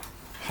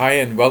Hi,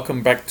 and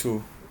welcome back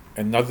to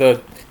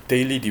another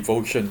daily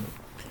devotion.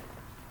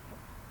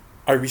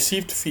 I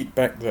received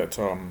feedback that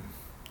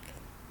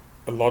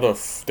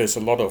there's a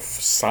lot of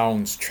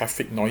sounds,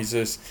 traffic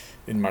noises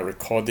in my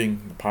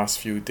recording the past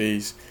few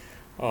days.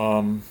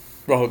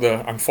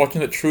 The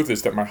unfortunate truth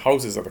is that my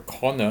house is at a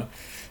corner,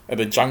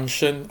 at a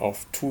junction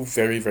of two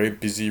very very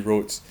busy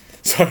roads.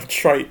 So I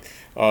tried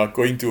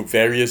going to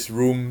various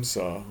rooms,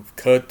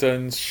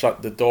 curtains,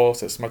 shut the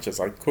doors as much as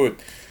I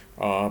could,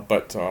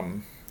 but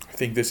I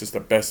think this is the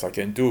best I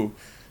can do.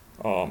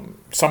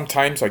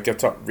 Sometimes I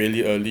get up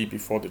really early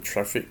before the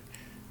traffic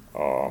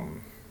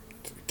um,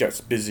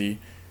 gets busy,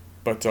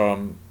 but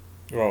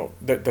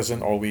that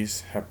doesn't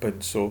always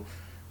happen. So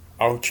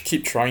I'll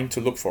keep trying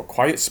to look for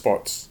quiet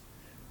spots,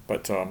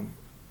 but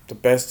the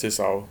best is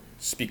I'll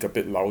speak a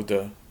bit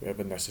louder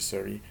wherever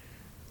necessary.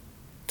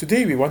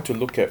 Today we want to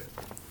look at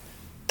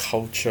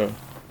culture,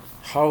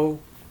 how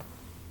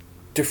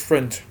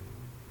different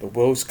the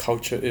world's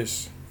culture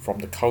is from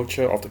the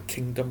culture of the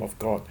kingdom of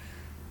God,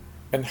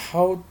 and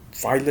how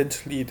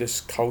violently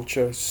this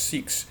culture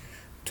seeks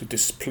to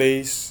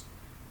displace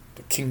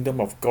the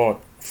kingdom of God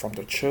from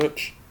the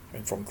church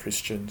and from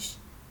Christians.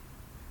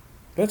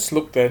 Let's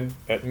look then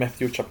at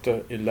Matthew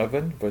chapter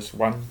 11, verse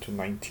 1 to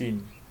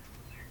 19.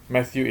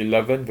 Matthew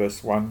 11,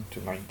 verse 1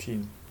 to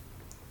 19.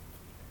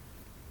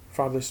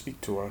 Father, speak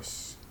to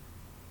us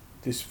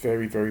this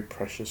very, very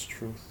precious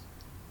truth.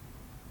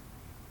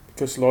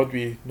 Because, Lord,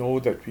 we know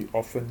that we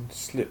often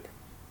slip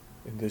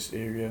in this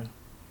area.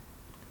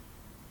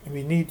 And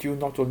we need you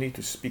not only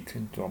to speak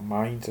into our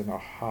minds and our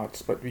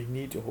hearts, but we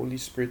need the Holy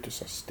Spirit to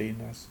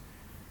sustain us,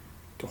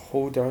 to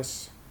hold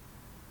us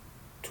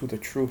to the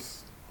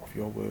truth of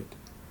your word.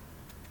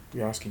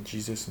 We ask in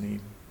Jesus'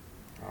 name.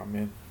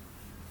 Amen.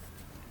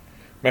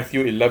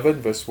 Matthew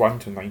 11, verse 1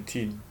 to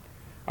 19.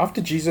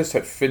 After Jesus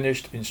had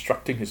finished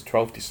instructing his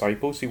 12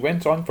 disciples, he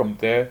went on from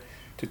there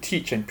to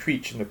teach and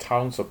preach in the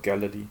towns of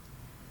Galilee.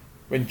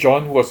 When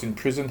John, who was in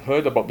prison,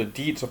 heard about the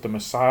deeds of the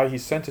Messiah, he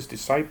sent his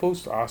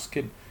disciples to ask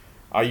him,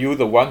 "Are you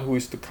the one who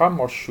is to come,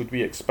 or should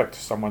we expect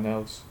someone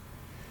else?"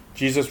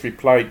 Jesus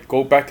replied,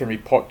 "Go back and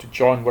report to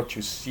John what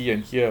you see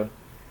and hear.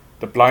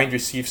 The blind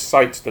receive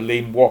sight, the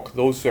lame walk,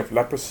 those who have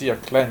leprosy are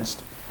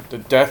cleansed, the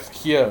deaf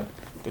hear,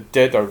 the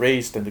dead are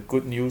raised, and the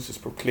good news is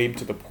proclaimed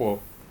to the poor.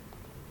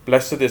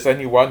 Blessed is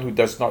anyone who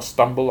does not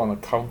stumble on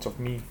account of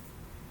me."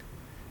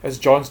 As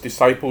John's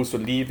disciples were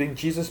leaving,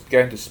 Jesus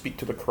began to speak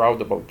to the crowd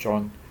about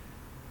John.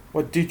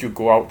 "What did you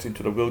go out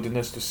into the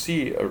wilderness to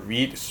see? A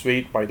reed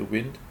swayed by the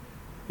wind?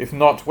 If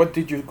not, what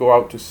did you go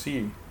out to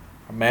see?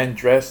 A man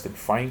dressed in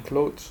fine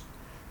clothes?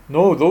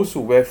 No, those who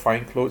wear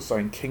fine clothes are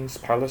in kings'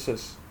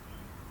 palaces.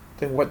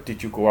 Then what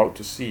did you go out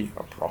to see?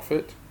 A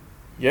prophet?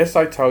 Yes,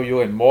 I tell you,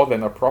 and more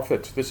than a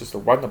prophet. This is the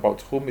one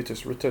about whom it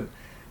is written,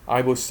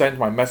 'I will send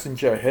my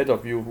messenger ahead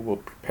of you who will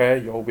prepare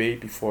your way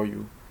before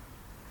you.'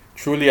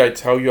 Truly I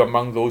tell you,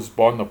 among those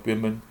born of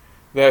women,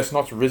 there has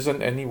not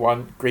risen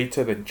anyone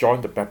greater than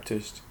John the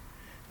Baptist.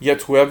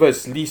 Yet whoever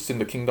is least in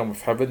the kingdom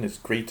of heaven is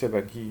greater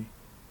than he.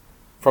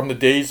 From the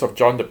days of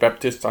John the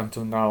Baptist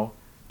until now,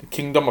 the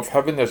kingdom of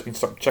heaven has been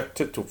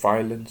subjected to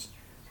violence.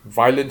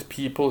 Violent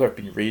people have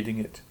been raiding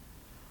it.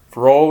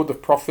 For all the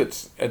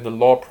prophets and the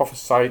law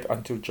prophesied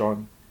until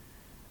John.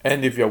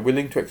 And if you are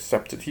willing to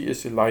accept it, he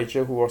is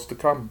Elijah who was to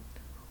come.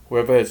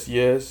 Whoever has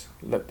ears,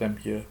 let them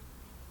hear.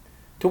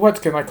 To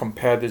what can I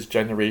compare this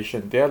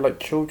generation? They are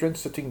like children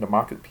sitting in the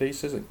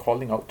marketplaces and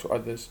calling out to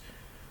others.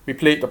 We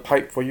played the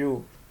pipe for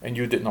you, and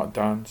you did not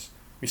dance.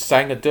 We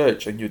sang a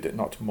dirge, and you did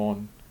not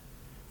mourn.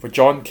 For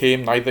John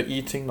came neither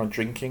eating nor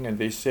drinking, and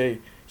they say,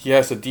 'He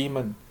has a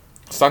demon.'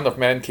 Son of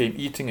Man came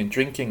eating and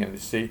drinking, and they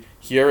say,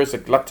 'Here is a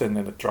glutton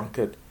and a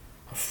drunkard,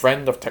 a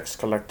friend of tax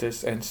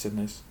collectors and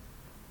sinners.'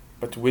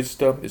 But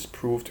wisdom is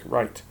proved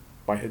right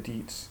by her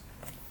deeds."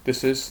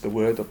 This is the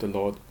word of the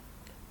Lord.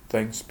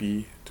 Thanks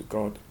be to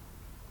God.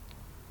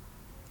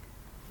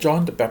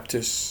 John the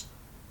Baptist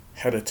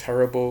had a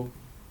terrible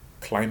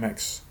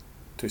climax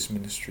to his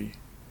ministry.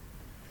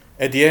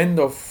 At the end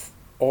of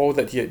all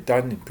that he had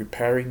done in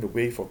preparing the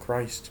way for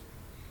Christ,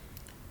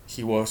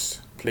 he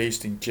was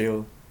placed in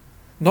jail,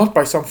 not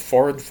by some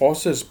foreign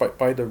forces, but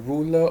by the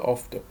ruler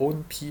of the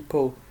own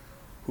people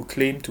who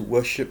claimed to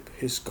worship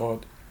his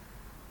God,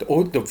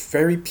 the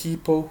very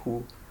people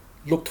who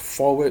looked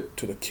forward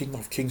to the King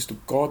of Kings, to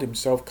God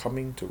himself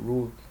coming to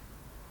rule.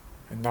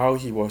 And now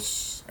he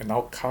was an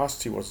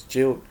outcast, he was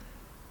jailed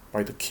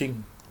by the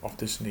king of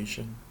this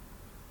nation.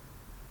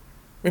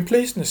 When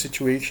placed in a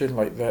situation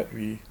like that,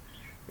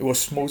 it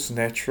was most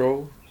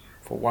natural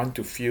for one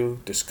to feel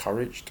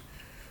discouraged,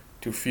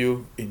 to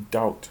feel in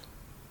doubt.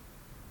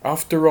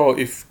 After all,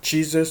 if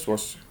Jesus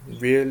was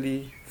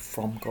really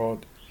from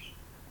God,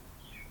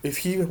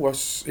 if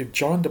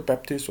John the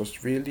Baptist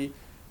was really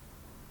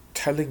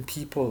telling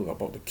people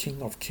about the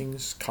King of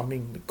Kings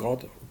coming, the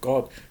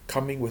God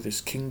coming with his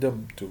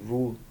kingdom to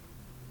rule,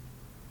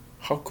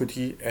 how could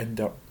he end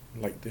up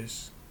like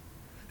this?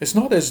 It's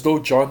not as though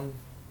John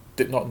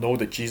did not know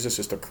that Jesus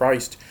is the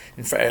Christ.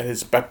 In fact, at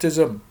his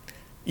baptism,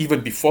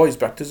 Even before his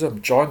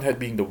baptism, John had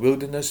been in the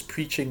wilderness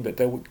preaching that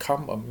there would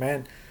come a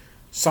man,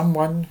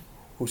 someone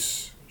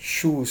whose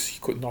shoes he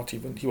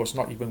was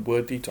not even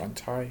worthy to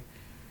untie.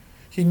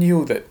 He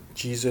knew that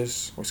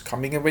Jesus was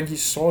coming, and when he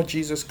saw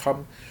Jesus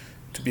come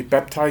to be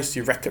baptized,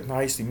 he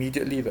recognized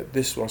immediately that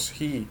this was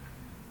he,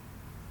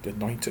 the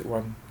anointed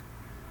one.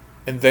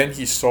 And then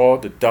he saw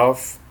the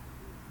dove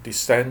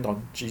descend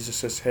on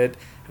Jesus' head,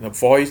 and a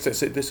voice that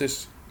said, "This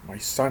is my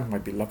son, my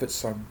beloved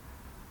son.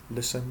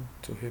 Listen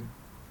to him."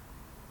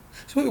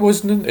 So it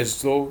wasn't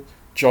as though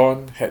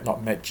John had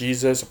not met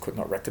Jesus or could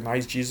not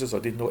recognize Jesus or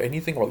didn't know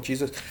anything about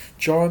Jesus.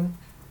 John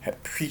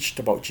had preached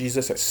about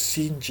Jesus, had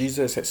seen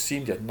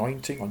the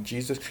anointing on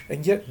Jesus,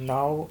 and yet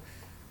now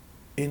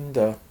in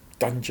the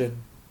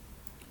dungeon,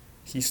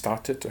 he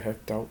started to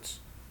have doubts.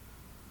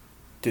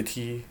 Did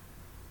he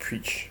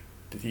preach?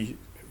 Did he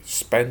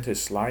spend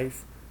his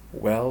life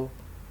well?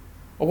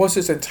 Or was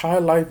his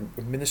entire life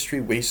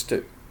ministry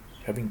wasted,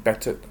 having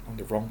betted on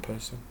the wrong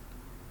person?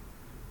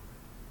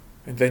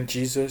 And then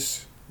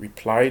Jesus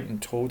replied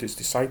and told his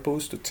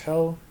disciples to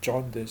tell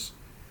John this,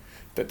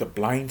 that the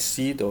blind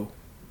see, the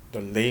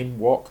lame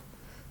walk,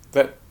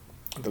 that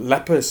the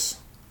lepers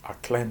are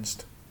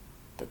cleansed,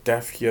 the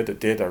deaf hear, the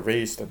dead are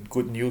raised, and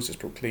good news is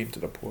proclaimed to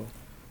the poor.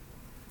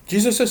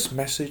 Jesus'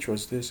 message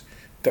was this,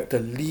 that the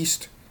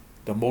least,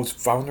 the most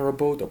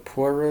vulnerable, the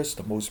poorest,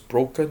 the most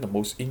broken, the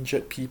most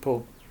injured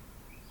people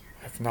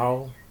have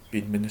now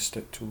been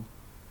ministered to.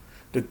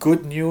 The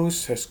good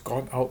news has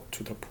gone out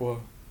to the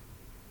poor.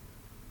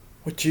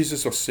 What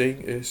Jesus was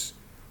saying is,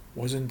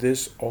 wasn't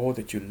this all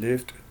that you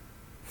lived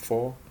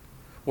for?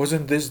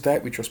 Wasn't this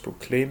that which was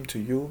proclaimed to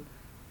you?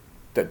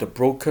 That the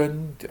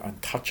broken, the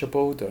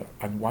untouchable, the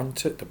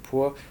unwanted, the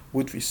poor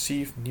would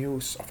receive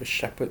news of a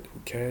shepherd who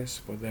cares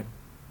for them.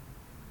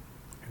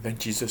 And then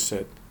Jesus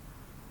said,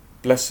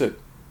 "Blessed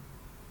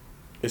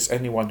is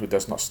anyone who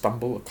does not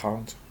stumble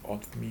account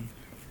of me."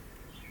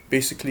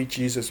 Basically,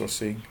 Jesus was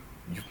saying,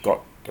 you've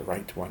got the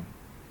right one.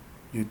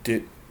 You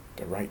did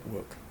the right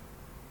work.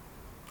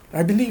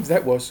 I believe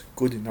that was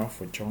good enough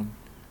for John.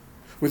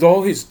 With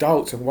all his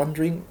doubts and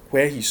wondering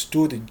where he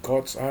stood in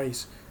God's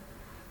eyes,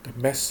 the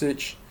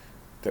message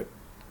that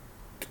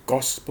the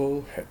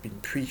gospel had been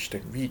preached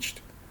and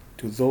reached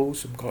to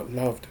those whom God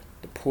loved,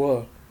 the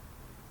poor,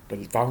 the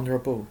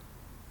vulnerable,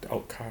 the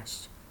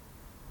outcast.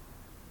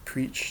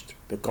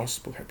 The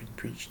gospel had been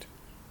preached.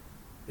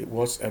 It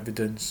was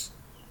evidence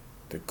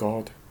that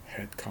God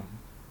had come.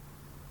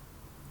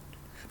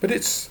 But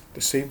it's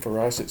the same for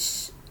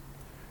us.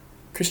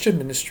 Christian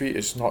ministry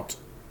is not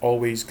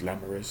always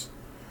glamorous.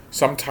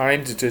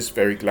 Sometimes it is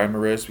very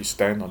glamorous. We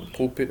stand on the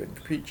pulpit and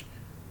preach.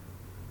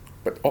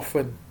 But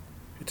often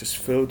it is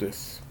filled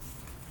with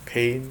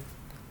pain,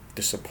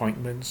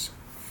 disappointments,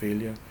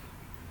 failure.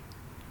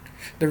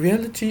 The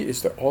reality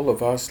is that all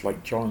of us,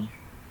 like John,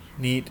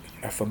 need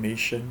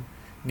affirmation,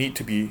 need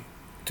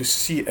to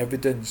see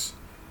evidence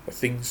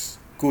that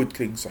good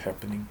things are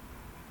happening.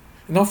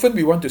 And often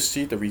we want to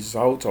see the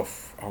result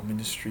of our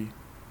ministry.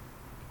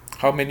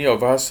 How many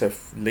of us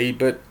have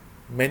labored,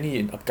 many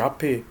in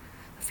agape,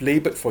 have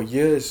labored for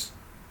years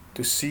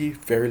to see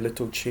very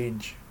little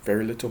change,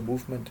 very little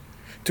movement,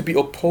 to be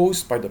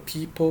opposed by the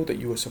people that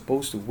you were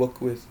supposed to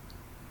work with,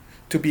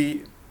 to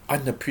be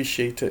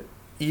unappreciated,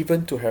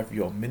 even to have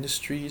your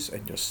ministries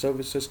and your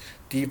services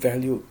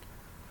devalued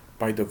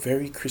by the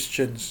very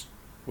Christians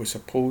who were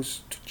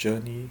supposed to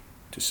journey,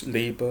 to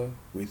labor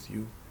with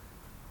you.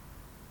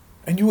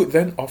 And you would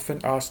then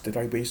often ask, did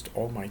I waste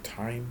all my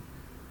time?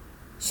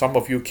 Some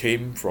of you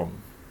came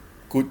from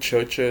good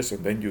churches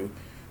and then you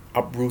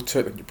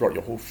uprooted and you brought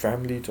your whole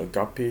family to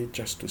agape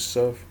just to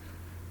serve,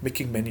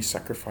 making many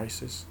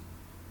sacrifices.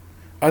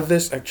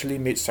 Others actually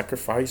made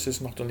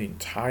sacrifices not only in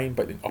time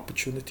but in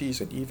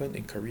opportunities and even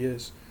in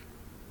careers.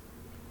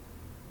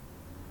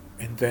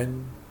 And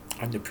then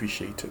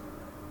unappreciated.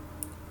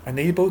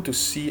 Unable to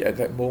see at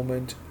that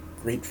moment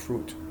great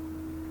fruit.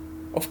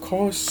 Of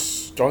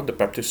course, John the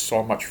Baptist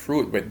saw much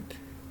fruit when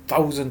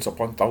thousands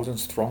upon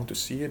thousands thronged to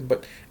see him,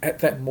 but at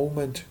that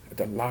moment, at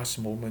the last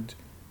moment,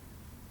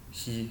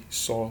 he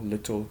saw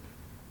little.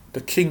 The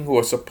king who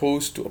was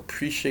supposed to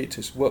appreciate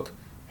his work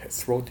had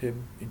thrown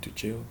him into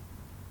jail.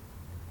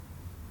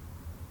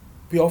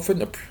 We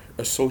often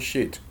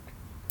associate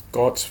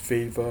God's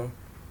favor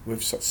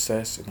with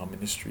success in our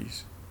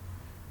ministries.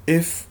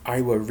 If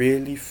I were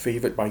really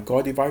favored by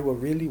God, if I were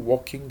really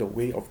walking the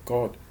way of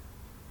God,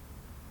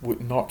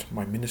 would not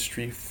my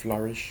ministry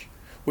flourish?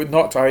 Would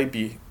not I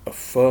be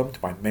affirmed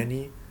by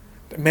many?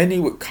 That many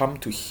would come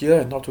to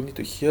hear, and not only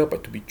to hear,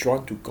 but to be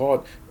drawn to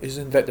God.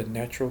 Isn't that the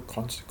natural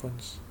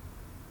consequence?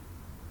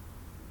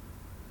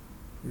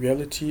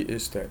 Reality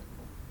is that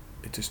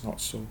it is not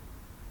so.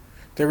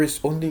 There is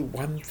only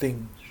one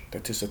thing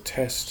that is a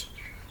test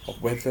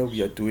of whether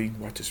we are doing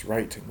what is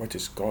right and what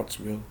is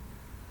God's will.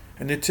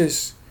 And it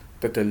is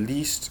that the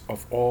least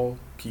of all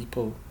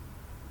people,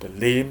 the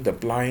lame, the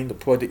blind, the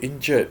poor, the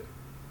injured,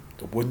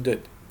 the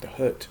wounded, the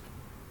hurt,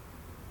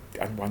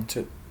 the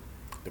unwanted,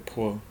 the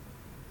poor,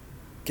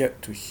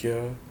 get to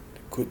hear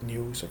the good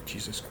news of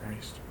Jesus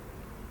Christ.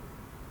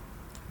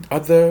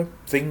 Other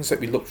things that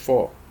we look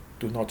for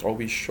do not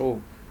always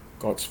show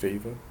God's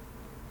favor.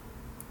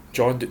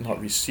 John did not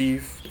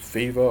receive the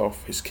favor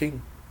of his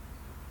king,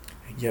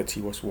 and yet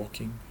he was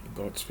walking in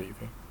God's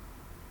favor.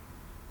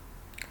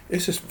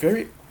 It's a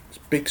very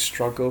big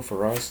struggle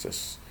for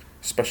us,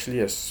 especially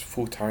as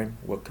full-time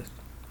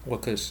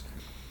workers.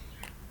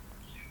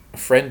 A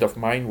friend of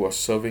mine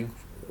was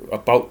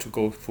about to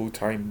go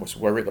full-time, was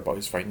worried about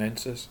his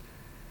finances.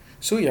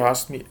 So he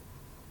asked me,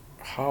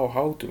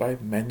 how do I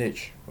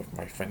manage with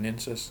my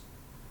finances?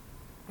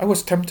 I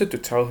was tempted to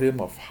tell him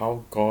of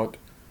how God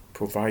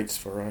provides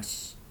for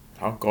us,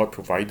 how God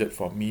provided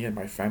for me and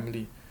my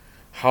family,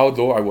 how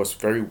though I was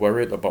very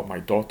worried about my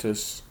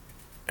daughter's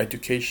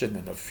education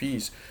and her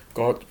fees,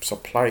 God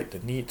supplied the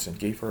needs and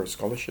gave her a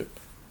scholarship.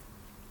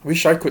 I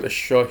wish I could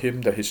assure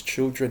him that his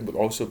children would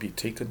also be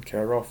taken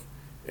care of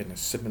in a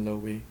similar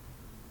way.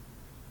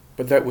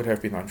 But that would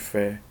have been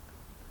unfair,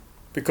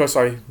 because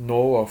I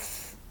know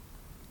of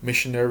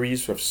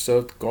missionaries who have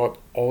served God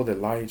all their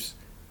lives,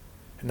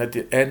 and at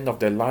the end of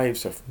their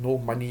lives have no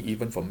money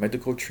even for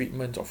medical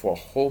treatment or for a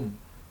home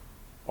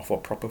or for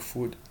proper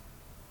food.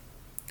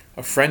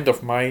 A friend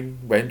of mine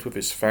went with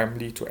his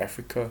family to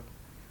Africa,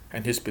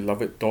 and his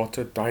beloved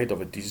daughter died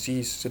of a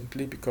disease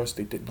simply because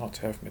they did not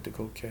have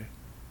medical care.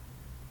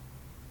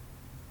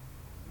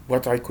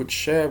 What I could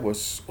share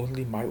was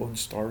only my own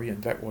story,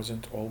 and that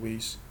wasn't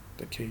always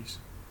the case.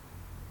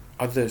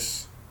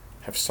 Others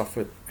have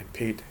suffered and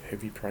paid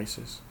heavy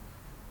prices.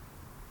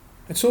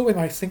 And so when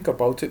I think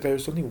about it, there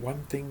is only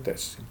one thing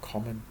that's in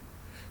common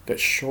that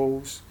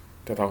shows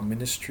that our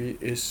ministry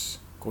is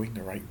going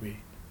the right way.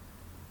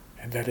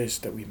 And that is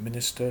that we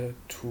minister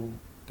to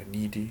the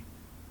needy,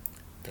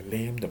 the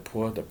lame, the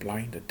poor, the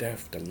blind, the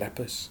deaf, the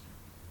lepers,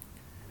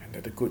 and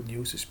that the good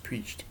news is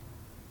preached,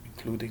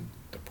 including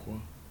the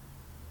poor.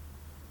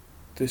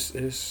 This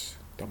is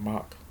the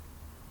mark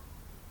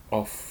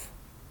of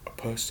a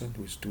person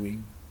who is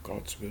doing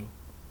God's will.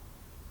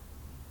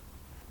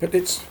 But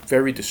it's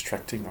very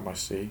distracting, I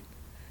must say.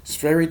 It's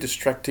very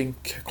distracting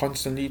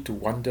constantly to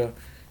wonder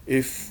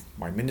if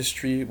my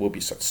ministry will be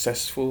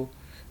successful,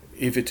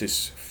 if it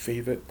is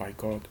favored by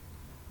God.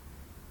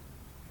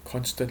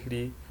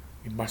 Constantly,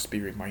 we must be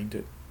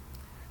reminded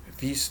that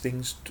these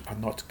things are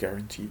not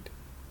guaranteed.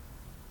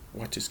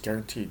 What is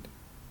guaranteed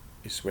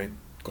is when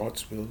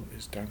God's will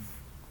is done.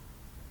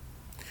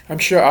 I'm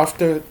sure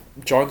after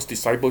John's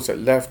disciples had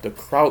left, the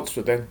crowds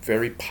were then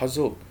very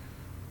puzzled.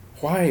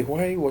 Why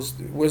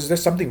was there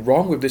something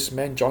wrong with this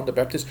man, John the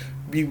Baptist?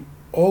 We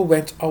all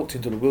went out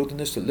into the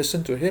wilderness to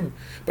listen to him,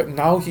 but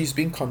now he's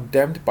being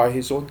condemned by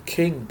his own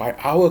king, by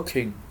our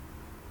king.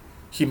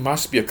 He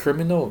must be a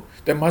criminal.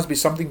 There must be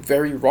something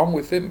very wrong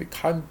with him. It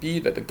can't be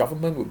that the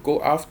government would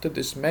go after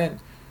this man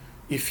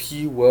if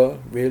he were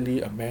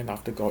really a man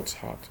after God's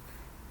heart.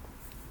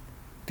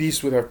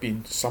 These would have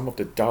been some of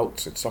the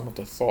doubts and some of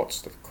the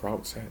thoughts that the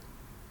crowds had.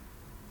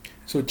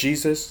 So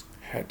Jesus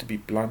had to be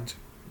blunt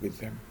with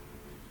them.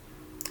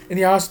 And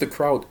he asked the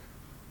crowd,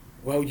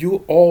 well,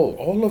 you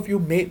all of you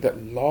made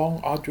that long,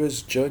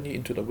 arduous journey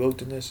into the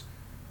wilderness.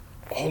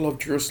 All of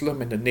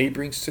Jerusalem and the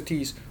neighboring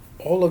cities,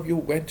 all of you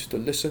went to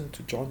listen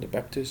to John the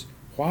Baptist.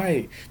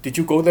 Why? Did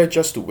you go there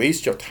just to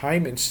waste your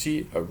time and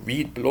see a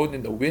reed blown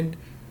in the wind?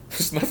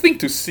 There's nothing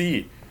to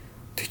see.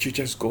 Did you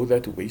just go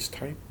there to waste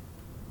time?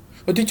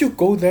 Or did you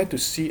go there to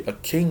see a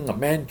king, a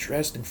man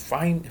dressed in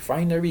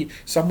finery,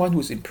 someone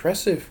who's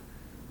impressive?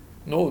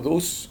 No,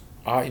 those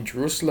are in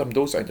Jerusalem,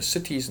 those are in the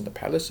cities and the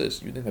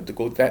palaces. You didn't have to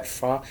go that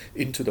far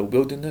into the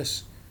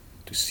wilderness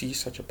to see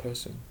such a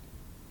person.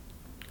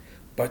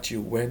 But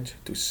you went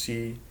to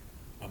see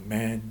a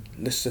man,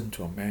 listen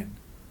to a man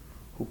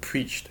who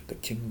preached the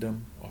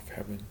kingdom of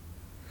heaven.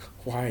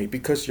 Why?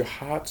 Because your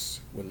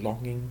hearts were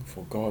longing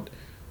for God.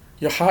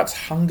 Your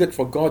hearts hungered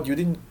for God. You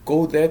didn't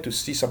go there to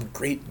see some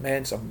great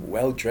man, some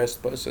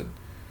well-dressed person.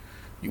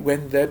 You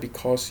went there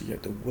because he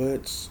had the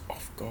words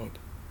of God.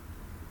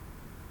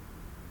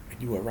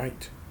 And you were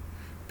right.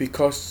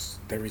 Because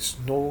there is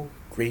no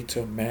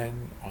greater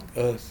man on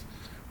earth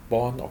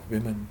born of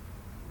women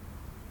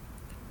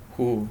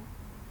who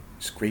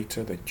is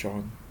greater than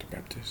John the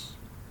Baptist.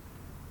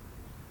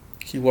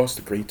 He was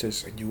the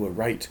greatest, and you were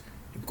right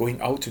in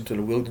going out into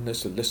the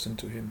wilderness to listen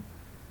to him.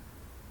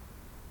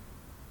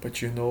 But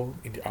you know,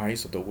 in the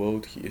eyes of the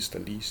world, he is the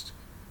least.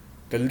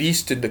 The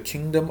least in the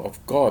kingdom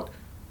of God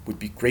would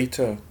be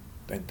greater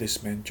than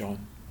this man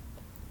John.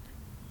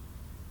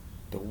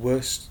 The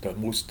worst, the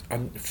most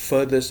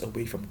furthest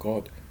away from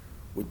God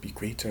would be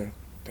greater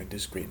than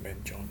this great man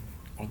John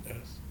on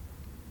earth.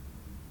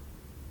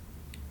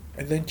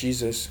 And then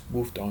Jesus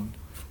moved on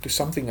to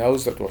something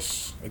else that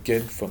was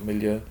again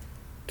familiar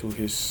to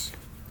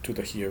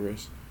the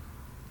hearers.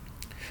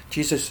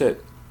 Jesus said,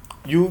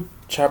 "You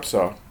chaps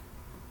are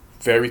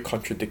very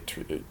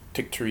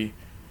contradictory,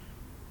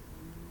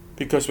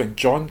 because when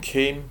John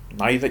came,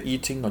 neither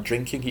eating nor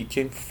drinking, he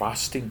came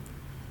fasting.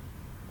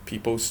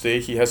 People say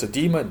he has a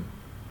demon,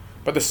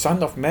 but the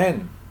Son of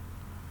Man,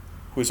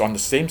 who is on the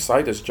same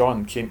side as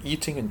John, came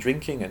eating and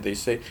drinking, and they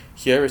say,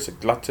 here is a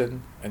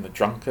glutton and a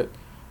drunkard,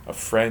 a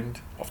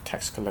friend of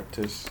tax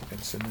collectors and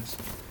sinners.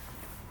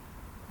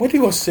 What he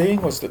was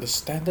saying was that the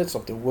standards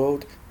of the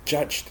world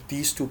judged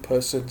these two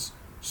persons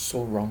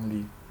so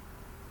wrongly.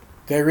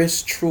 There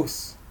is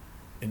truth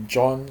in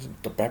John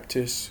the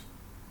Baptist's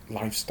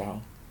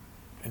lifestyle,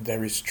 and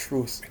there is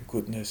truth and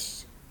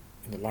goodness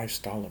in the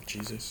lifestyle of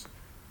Jesus.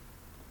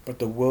 But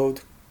the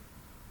world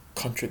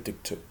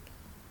contradicted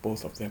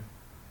both of them.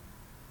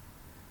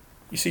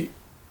 You see,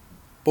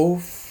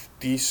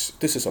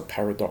 this is a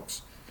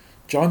paradox.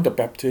 John the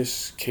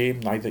Baptist came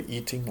neither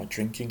eating nor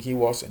drinking. He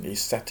was an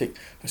ascetic,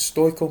 a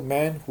stoical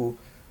man who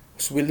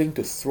was willing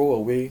to throw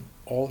away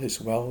all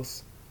his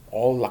wealth,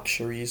 all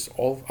luxuries,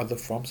 all other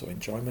forms of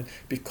enjoyment,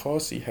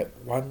 because he had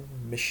one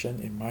mission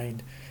in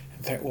mind,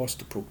 and that was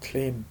to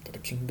proclaim that the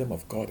kingdom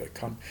of God had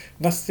come.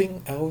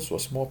 Nothing else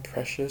was more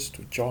precious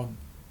to John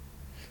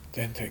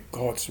than that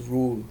God's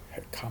rule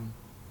had come.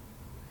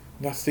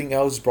 Nothing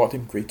else brought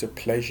him greater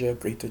pleasure,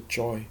 greater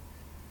joy,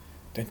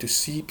 than to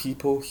see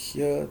people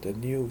hear the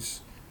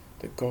news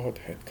that God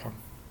had come.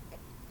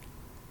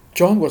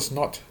 John was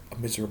not a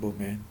miserable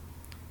man.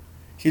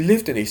 He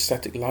lived an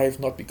ascetic life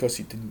not because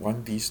he didn't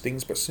want these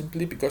things, but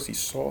simply because he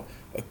saw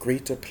a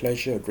greater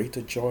pleasure, a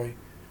greater joy.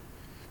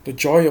 The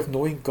joy of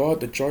knowing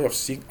God, the joy of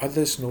seeing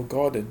others know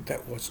God, and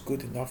that was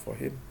good enough for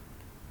him.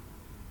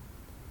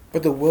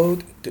 But the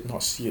world did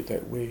not see it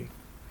that way.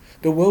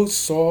 The world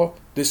saw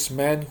this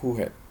man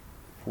who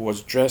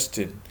was dressed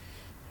in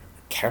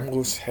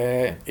camel's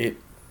hair and ate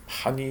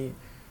honey,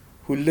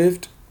 who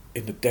lived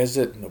in the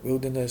desert, in the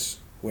wilderness,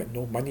 who had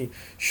no money.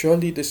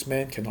 Surely this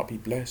man cannot be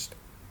blessed.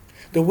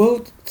 The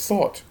world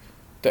thought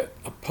that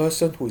a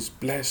person who is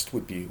blessed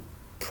would be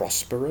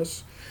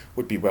prosperous,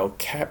 would be well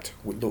kept,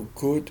 would look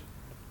good,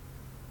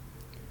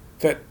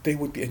 that they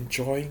would be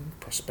enjoying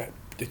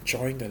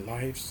their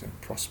lives and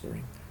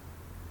prospering.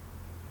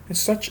 And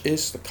such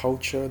is the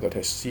culture that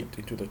has seeped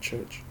into the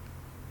church.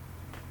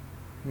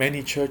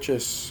 Many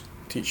churches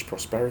teach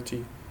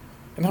prosperity.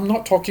 And I'm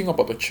not talking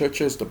about the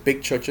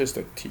big churches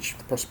that teach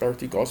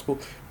prosperity gospel.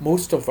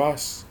 Most of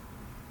us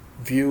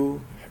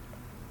view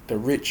the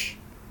rich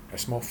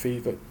as more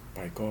favored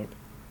by God.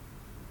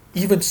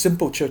 Even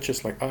simple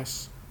churches like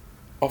us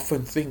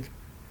often think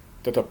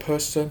that a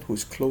person who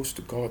is close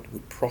to God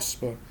would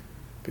prosper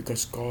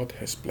because God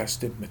has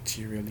blessed him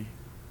materially.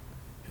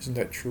 Isn't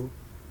that true?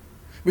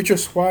 Which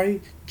was why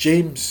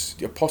James,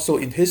 the apostle,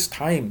 in his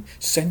time,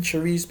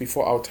 centuries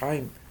before our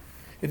time,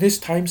 in his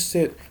time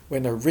said,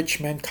 when a rich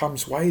man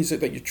comes, why is it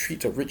that you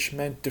treat a rich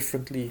man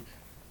differently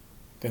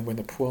than when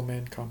a poor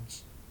man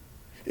comes?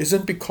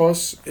 Isn't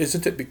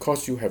it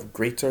because you have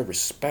greater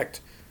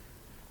respect?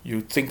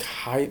 You think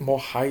more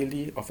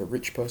highly of a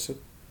rich person?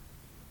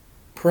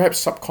 Perhaps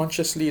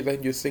subconsciously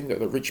then you think that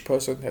the rich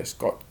person has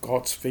got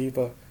God's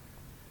favor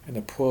and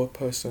the poor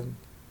person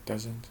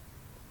doesn't.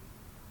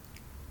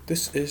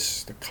 This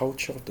is the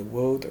culture of the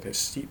world that has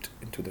seeped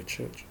into the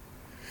church,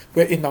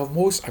 where in our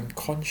most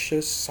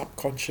unconscious,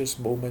 subconscious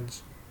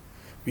moments,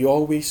 we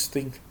always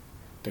think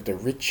that the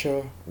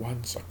richer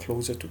ones are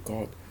closer to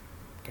God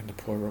than the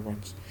poorer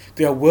ones.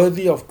 They are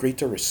worthy of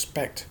greater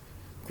respect,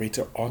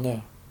 greater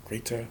honor,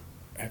 greater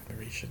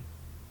admiration.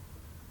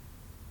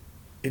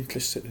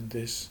 Implicit in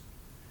this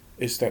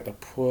is that the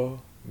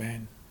poor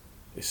man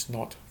is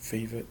not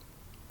favored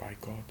by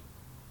God.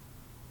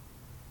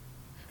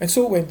 And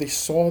so when they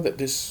saw that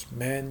this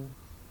man,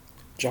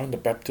 John the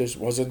Baptist,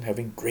 wasn't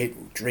having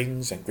great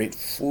drinks and great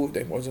food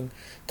and wasn't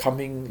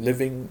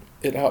living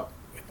it up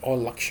in all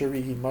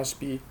luxury, he must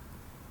be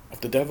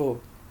of the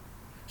devil.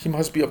 He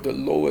must be of the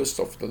lowest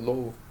of the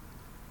low.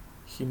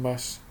 He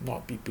must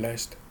not be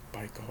blessed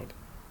by God.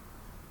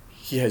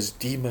 He has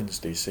demons,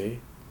 they say.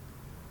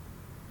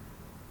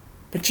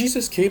 But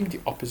Jesus came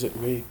the opposite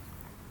way.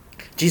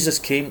 Jesus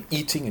came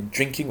eating and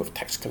drinking with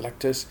tax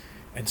collectors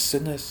and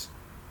sinners.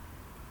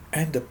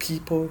 And the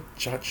people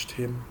judged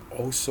him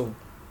also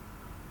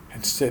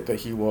and said that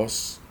he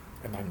was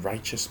an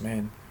unrighteous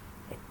man,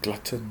 a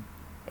glutton,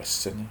 a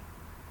sinner.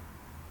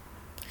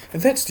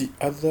 And that's the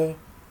other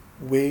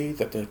way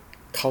that the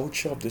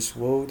culture of this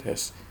world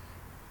has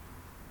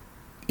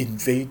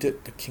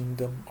invaded the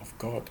kingdom of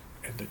God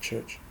and the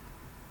church.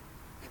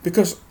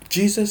 Because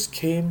Jesus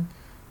came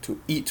to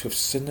eat with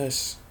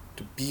sinners,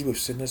 to be with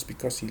sinners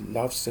because he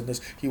loved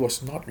sinners. He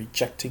was not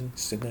rejecting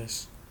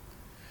sinners.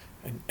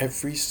 And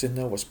every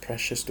sinner was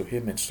precious to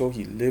him, and so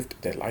he lived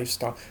their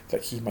lifestyle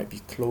that he might be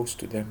close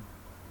to them.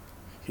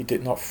 He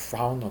did not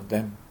frown on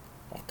them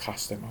or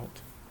cast them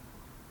out.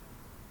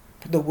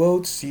 But the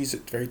world sees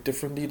it very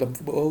differently. The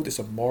world is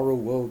a moral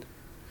world,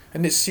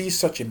 and it sees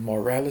such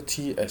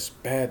immorality as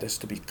bad as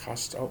to be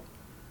cast out.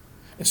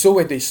 And so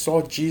when they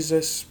saw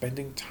Jesus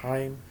spending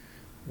time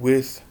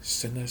with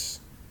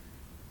sinners,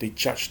 they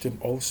judged him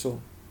also.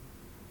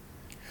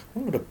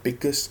 One of the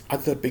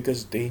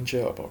biggest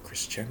danger about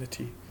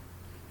Christianity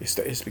is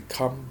that it's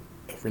become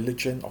a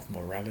religion of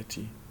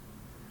morality.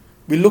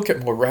 We look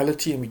at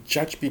morality and we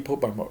judge people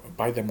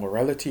by their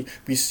morality.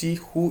 We see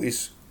who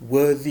is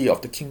worthy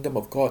of the kingdom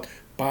of God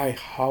by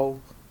how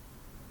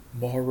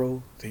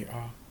moral they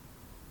are.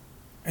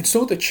 And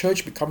so the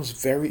church becomes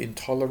very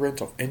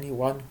intolerant of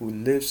anyone who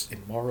lives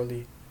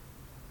immorally.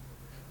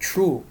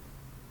 True,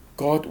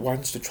 God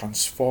wants to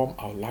transform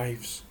our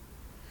lives,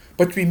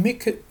 but we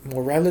make it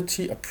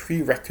morality a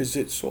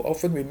prerequisite. So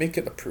often we make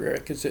it a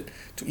prerequisite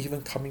to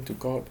even coming to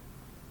God.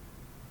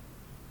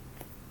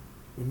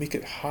 We make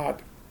it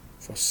hard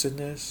for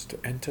sinners to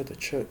enter the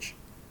church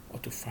or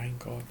to find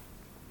God.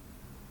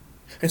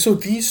 And so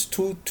these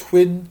two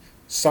twin,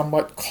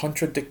 somewhat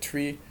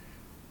contradictory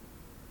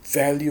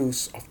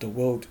values of the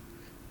world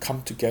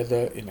come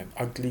together in an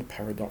ugly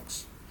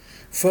paradox.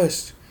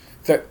 First,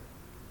 that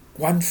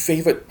one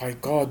favored by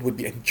God would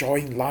be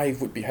enjoying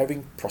life, would be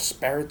having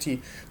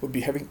prosperity, would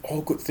be having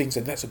all good things,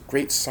 and that's a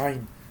great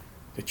sign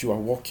that you are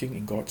walking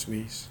in God's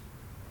ways.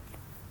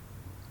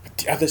 But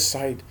the other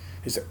side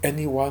is that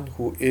anyone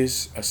who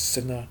is a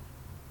sinner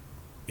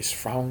is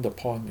frowned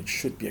upon and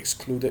should be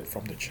excluded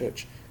from the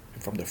church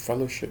and from the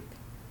fellowship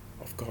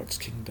of God's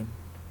kingdom.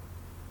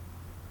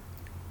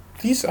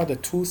 These are the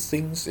two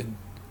things in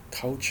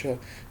culture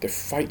that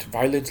fight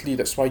violently.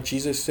 That's why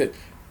Jesus said,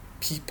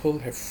 people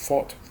have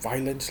fought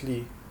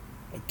violently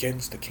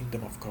against the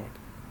kingdom of God.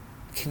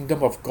 The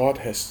kingdom of God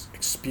has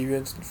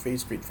experienced and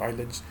faced great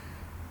violence.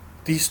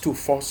 These two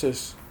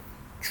forces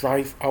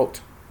drive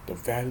out the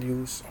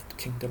values of the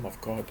kingdom of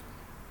God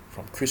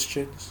from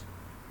Christians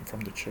and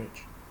from the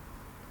church.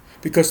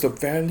 Because the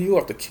value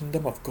of the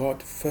kingdom of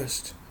God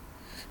first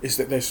is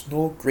that there's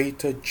no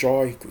greater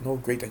joy, no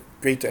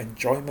greater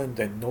enjoyment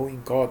than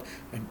knowing God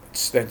and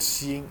than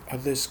seeing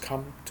others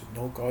come to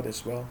know God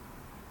as well.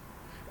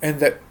 And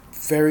that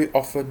very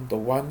often the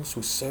ones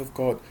who serve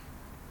God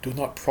do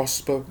not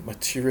prosper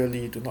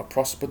materially, do not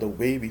prosper the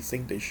way we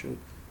think they should.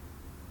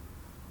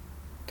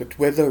 That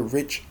whether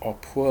rich or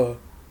poor,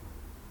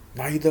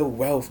 neither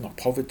wealth nor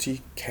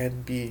poverty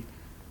can be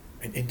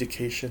an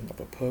indication of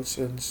a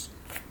person's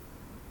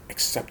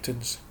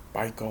acceptance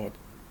by God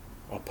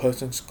or a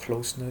person's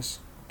closeness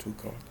to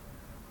God.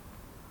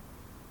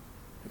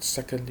 And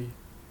secondly,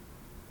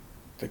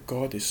 that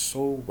God is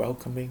so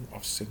welcoming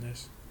of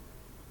sinners.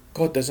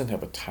 God doesn't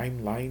have a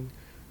timeline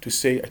to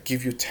say, I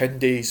give you 10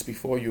 days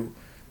before you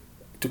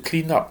to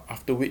clean up,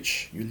 after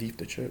which you leave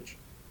the church.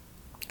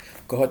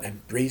 God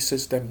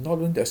embraces them. Not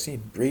only does He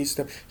embrace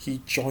them,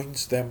 He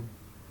joins them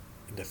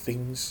in the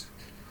things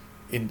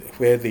in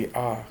where they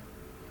are,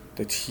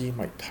 that He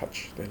might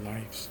touch their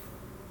lives.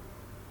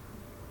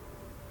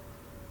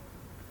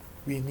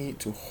 We need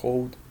to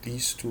hold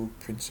these two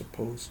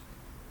principles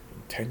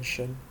in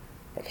tension,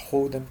 but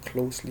hold them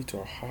closely to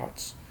our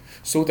hearts,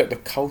 so that the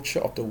culture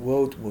of the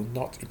world will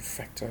not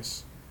infect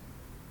us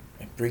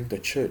and bring the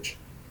church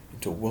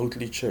into a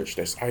worldly church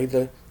that's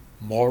either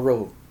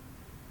moral,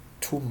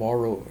 too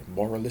moral and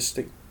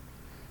moralistic,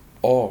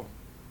 or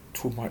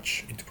too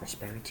much into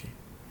prosperity.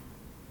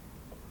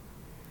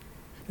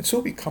 And so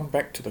we come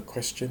back to the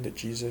question that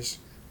Jesus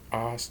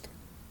asked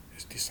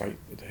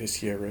his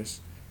hearers.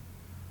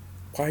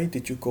 Why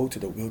did you go to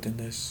the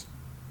wilderness?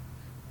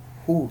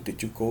 Who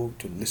did you go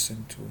to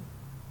listen to?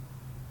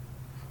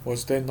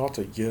 Was there not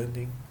a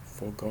yearning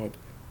for God?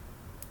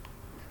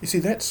 You see,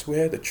 that's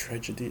where the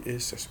tragedy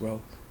is as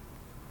well.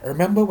 I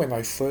remember when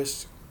I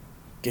first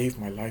gave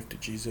my life to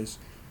Jesus,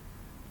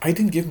 I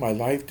didn't give my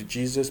life to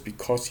Jesus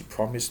because He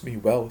promised me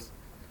wealth.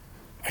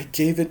 I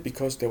gave it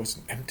because there was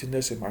an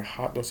emptiness in my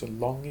heart, there was a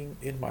longing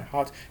in my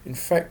heart. In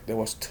fact, there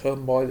was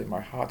turmoil in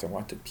my heart. I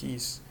wanted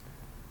peace.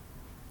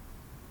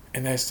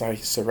 And as I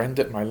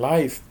surrendered my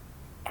life,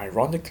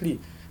 ironically,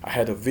 I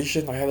had a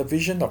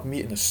vision of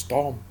me in a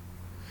storm,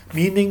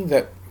 meaning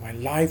that my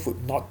life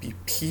would not be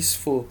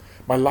peaceful,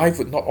 my life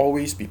would not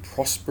always be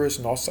prosperous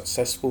nor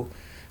successful.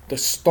 The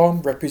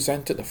storm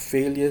represented the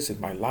failures in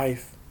my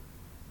life,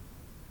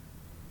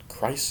 the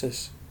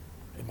crisis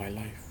in my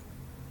life,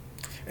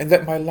 and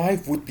that my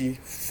life would be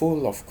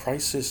full of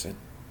crisis and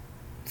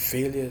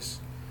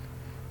failures,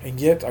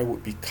 and yet I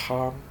would be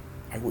calm,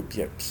 I would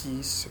be at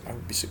peace, and I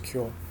would be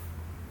secure,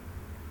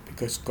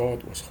 because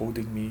God was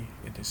holding me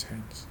in His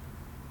hands.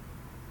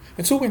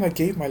 And so when I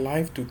gave my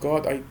life to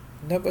God, I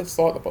never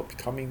thought about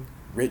becoming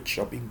rich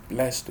or being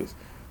blessed with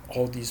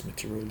all these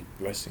material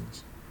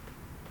blessings.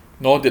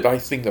 Nor did I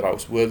think that I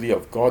was worthy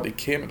of God. It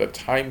came at a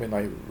time when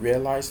I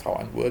realized how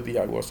unworthy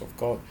I was of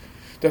God,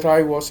 that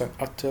I was an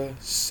utter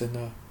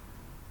sinner.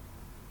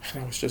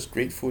 And I was just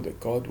grateful that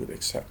God would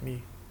accept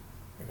me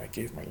when I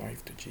gave my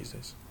life to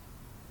Jesus.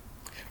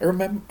 I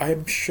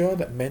am sure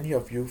that many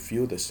of you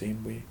feel the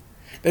same way.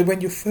 That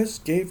when you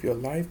first gave your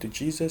life to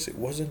Jesus, it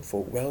wasn't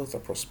for wealth or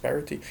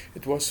prosperity.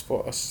 It was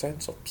for a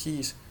sense of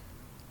peace,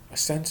 a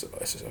sense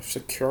of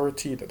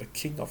security that the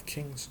King of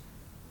Kings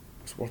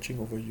was watching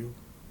over you.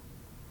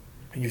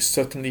 And you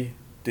certainly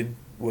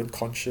weren't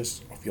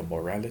conscious of your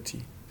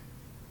morality.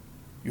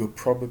 You were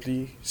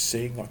probably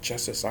saying, not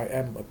just as I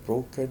am, a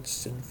broken,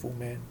 sinful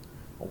man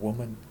or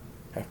woman,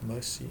 have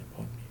mercy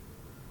upon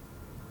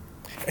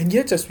me. And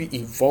yet as we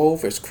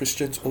evolve as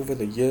Christians over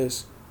the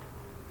years,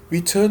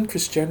 we turn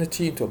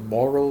Christianity into a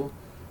moral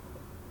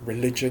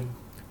religion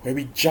where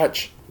we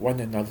judge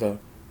one another.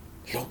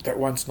 Look, that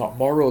one's not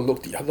moral.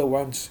 Look, the other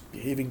one's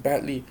behaving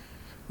badly.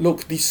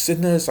 Look, these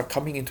sinners are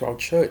coming into our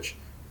church.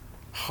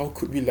 How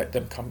could we let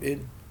them come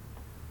in?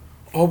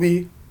 Or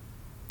we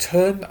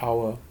turn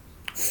our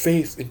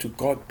faith into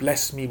God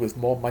bless me with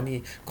more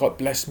money, God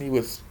bless me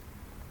with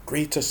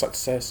greater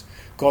success,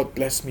 God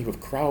bless me with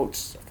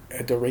crowds of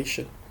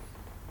adoration.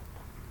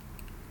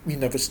 We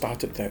never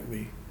started that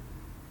way.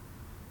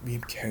 We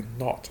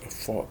cannot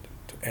afford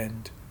to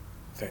end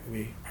that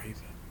way either.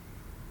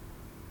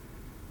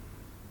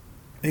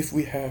 If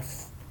we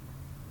have,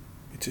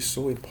 it is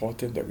so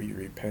important that we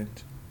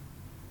repent.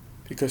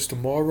 Because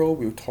tomorrow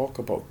we'll talk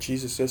about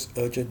Jesus'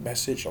 urgent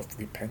message of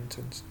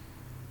repentance.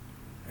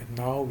 And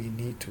now we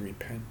need to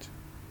repent.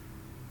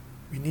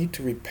 We need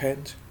to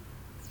repent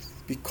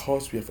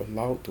because we have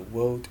allowed the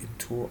world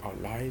into our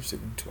lives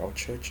and into our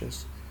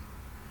churches,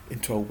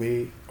 into our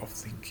way of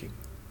thinking.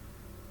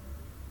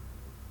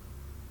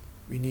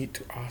 We need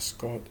to ask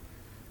God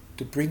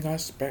to bring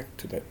us back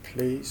to that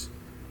place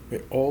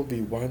where all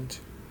we want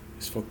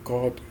is for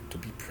God to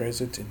be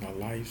present in our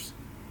lives,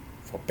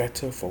 for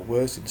better, for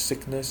worse, in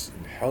sickness,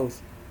 in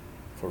health,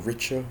 for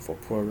richer, for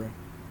poorer.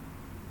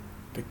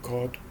 That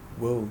God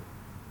will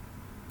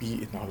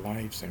be in our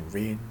lives and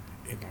reign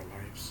in our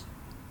lives.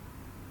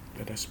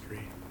 Let us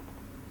pray.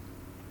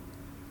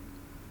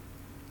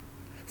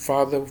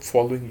 Father,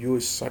 following you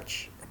is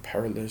such a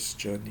perilous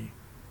journey.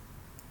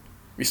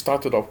 We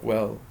started off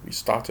well. We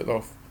started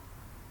off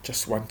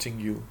just wanting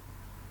you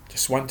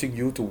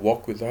to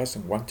walk with us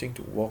and wanting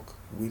to walk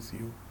with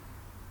you.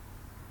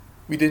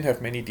 We didn't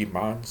have many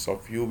demands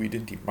of you. We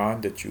didn't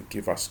demand that you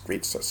give us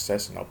great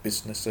success in our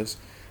businesses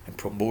and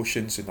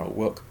promotions in our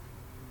work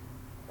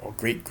or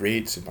great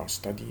grades in our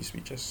studies.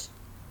 We just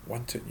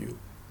wanted you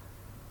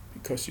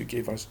because you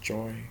gave us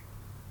joy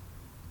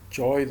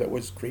that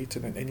was greater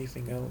than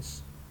anything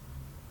else.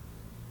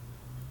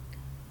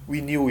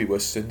 We knew we were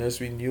sinners.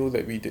 We knew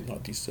that we did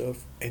not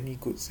deserve any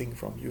good thing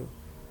from you.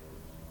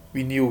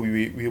 We knew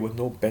we were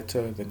no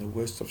better than the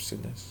worst of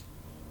sinners.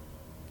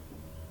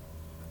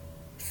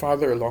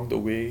 Father, along the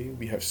way,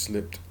 we have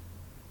slipped.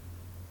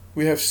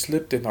 We have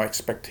slipped in our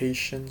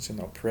expectations and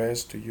our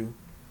prayers to you.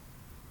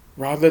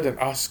 Rather than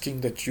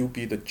asking that you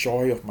be the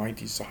joy of my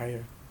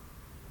desire,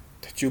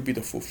 that you be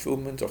the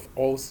fulfillment of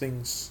all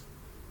things,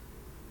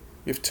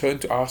 we've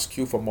turned to ask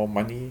you for more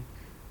money.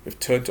 We've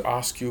turned to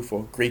ask you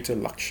for greater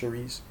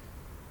luxuries.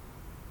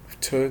 We've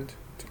turned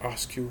to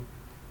ask you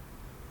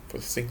for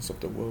the things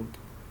of the world.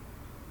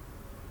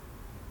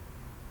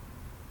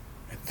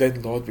 And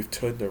then, Lord, we've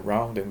turned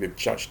around and we've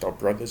judged our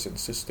brothers and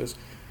sisters.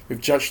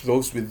 We've judged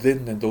those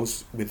within and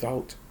those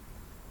without.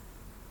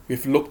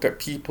 We've looked at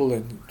people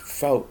and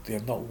felt they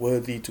are not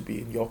worthy to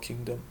be in your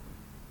kingdom,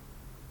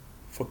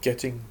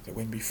 forgetting that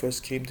when we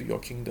first came to your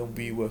kingdom,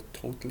 we were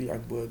totally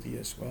unworthy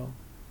as well.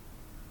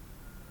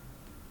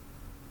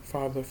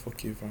 Father,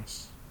 forgive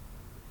us.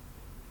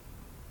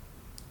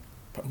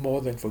 But more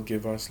than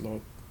forgive us,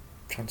 Lord,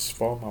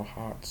 transform our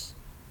hearts.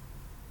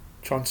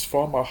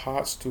 Transform our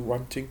hearts to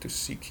wanting to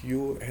seek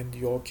you and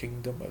your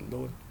kingdom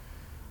alone.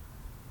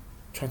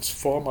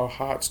 Transform our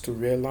hearts to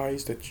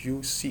realize that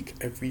you seek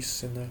every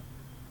sinner.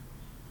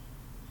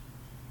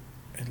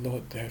 And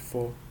Lord,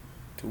 therefore,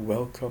 to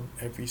welcome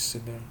every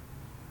sinner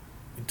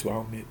into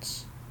our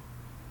midst.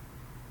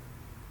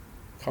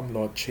 Come,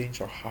 Lord,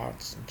 change our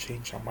hearts and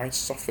change our minds,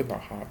 soften our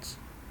hearts.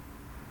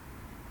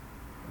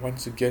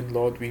 Once again,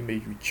 Lord, we may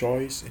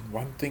rejoice in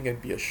one thing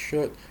and be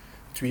assured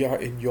that we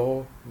are in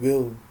your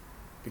will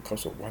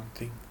because of one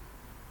thing,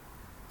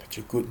 that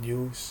your good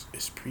news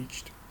is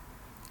preached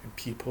and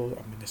people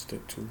are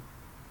ministered to.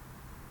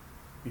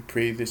 We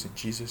pray this in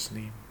Jesus'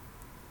 name.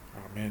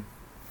 Amen.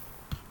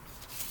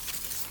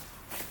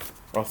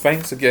 Well,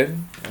 thanks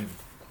again, and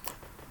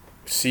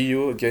see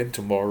you again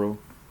tomorrow.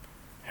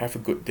 Have a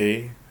good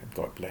day, and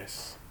God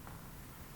bless.